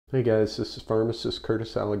Hey guys, this is pharmacist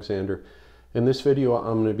Curtis Alexander. In this video,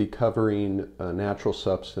 I'm going to be covering a natural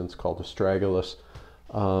substance called Astragalus,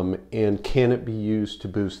 and can it be used to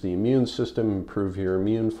boost the immune system, improve your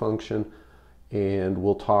immune function, and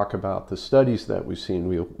we'll talk about the studies that we've seen.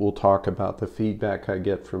 We'll talk about the feedback I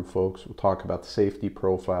get from folks. We'll talk about the safety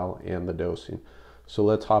profile and the dosing. So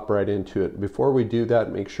let's hop right into it. Before we do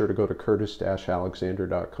that, make sure to go to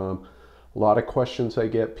curtis-alexander.com. A lot of questions I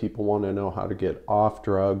get, people want to know how to get off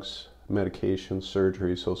drugs, medications,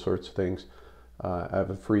 surgeries, those sorts of things. I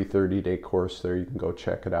have a free 30-day course there. You can go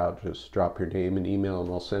check it out. Just drop your name and email and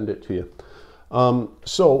I'll send it to you.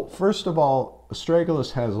 So first of all,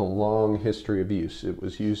 Astragalus has a long history of use. It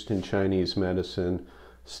was used in Chinese medicine,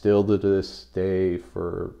 still to this day,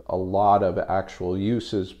 for a lot of actual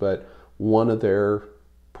uses, but one of their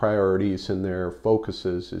priorities and their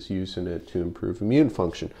focuses is using it to improve immune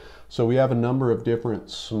function. So we have a number of different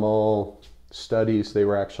small studies. They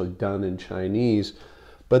were actually done in Chinese,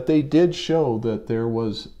 but they did show that there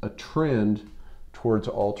was a trend towards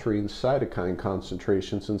altering cytokine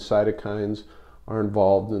concentrations, and cytokines are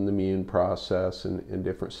involved in the immune process and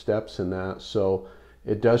different steps in that. So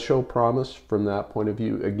it does show promise from that point of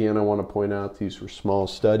view. Again, I want to point out these were small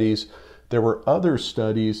studies. There were other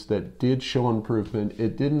studies that did show improvement.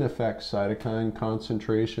 It didn't affect cytokine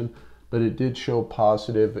concentration, but it did show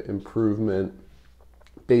positive improvement.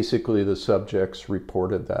 Basically, the subjects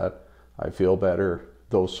reported that I feel better,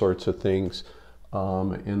 those sorts of things.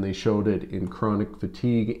 And they showed it in chronic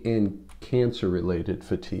fatigue and cancer-related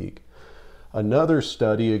fatigue. Another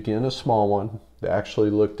study, again a small one, they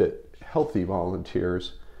actually looked at healthy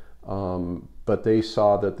volunteers, but they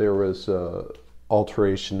saw that there was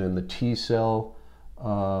alteration in the T cell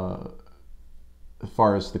as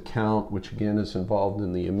far as the count, which again is involved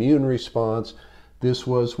in the immune response. This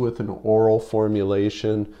was with an oral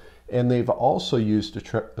formulation, and they've also used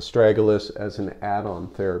Astragalus as an add-on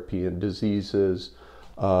therapy in diseases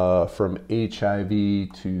from HIV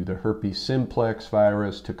to the herpes simplex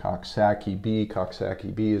virus to Coxsackie B.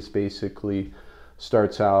 Coxsackie B is basically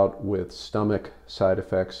starts out with stomach side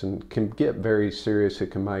effects and can get very serious.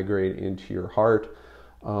 It can migrate into your heart.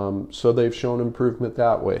 So they've shown improvement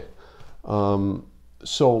that way.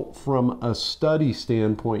 So from a study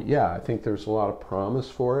standpoint, yeah, I think there's a lot of promise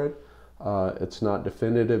for it. It's not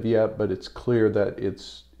definitive yet, but it's clear that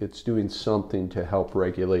it's doing something to help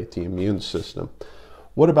regulate the immune system.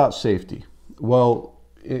 What about safety? Well,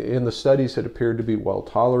 in the studies, it appeared to be well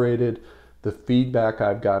tolerated. The feedback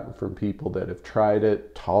I've gotten from people that have tried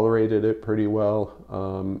it, tolerated it pretty well.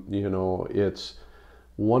 You know, it's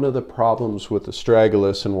one of the problems with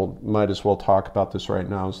Astragalus, and we might as well talk about this right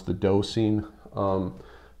now, is the dosing. The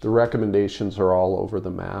recommendations are all over the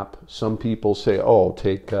map. Some people say, oh,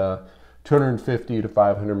 take 250 to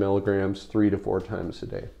 500 milligrams 3 to 4 times a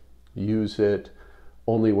day. Use it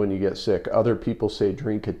only when you get sick. Other people say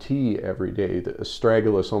drink a tea every day. The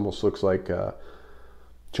Astragalus almost looks like a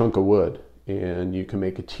chunk of wood, and you can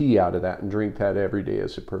make a tea out of that and drink that every day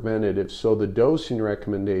as a preventative. So the dosing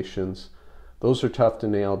recommendations, those are tough to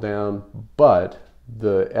nail down, but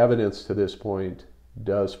the evidence to this point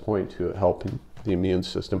does point to it helping the immune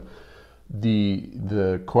system.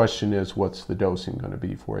 The question is, what's the dosing going to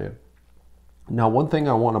be for you? Now, one thing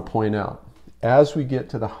I want to point out, as we get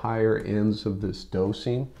to the higher ends of this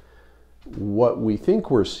dosing, what we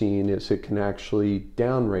think we're seeing is it can actually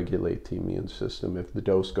downregulate the immune system if the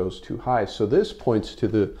dose goes too high. So this points to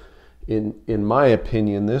the, in my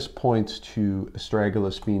opinion, this points to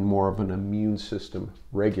Astragalus being more of an immune system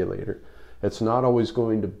regulator. It's not always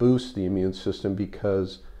going to boost the immune system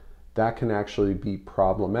because that can actually be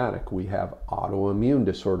problematic. We have autoimmune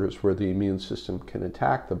disorders where the immune system can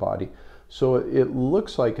attack the body. So it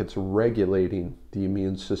looks like it's regulating the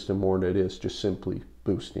immune system more than it is just simply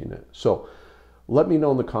boosting it. So let me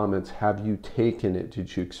know in the comments, have you taken it?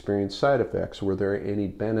 Did you experience side effects? Were there any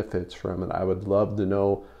benefits from it? I would love to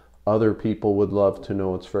know. Other people would love to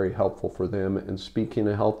know. It's very helpful for them. And speaking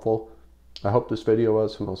of helpful, I hope this video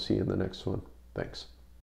was, and I'll see you in the next one. Thanks.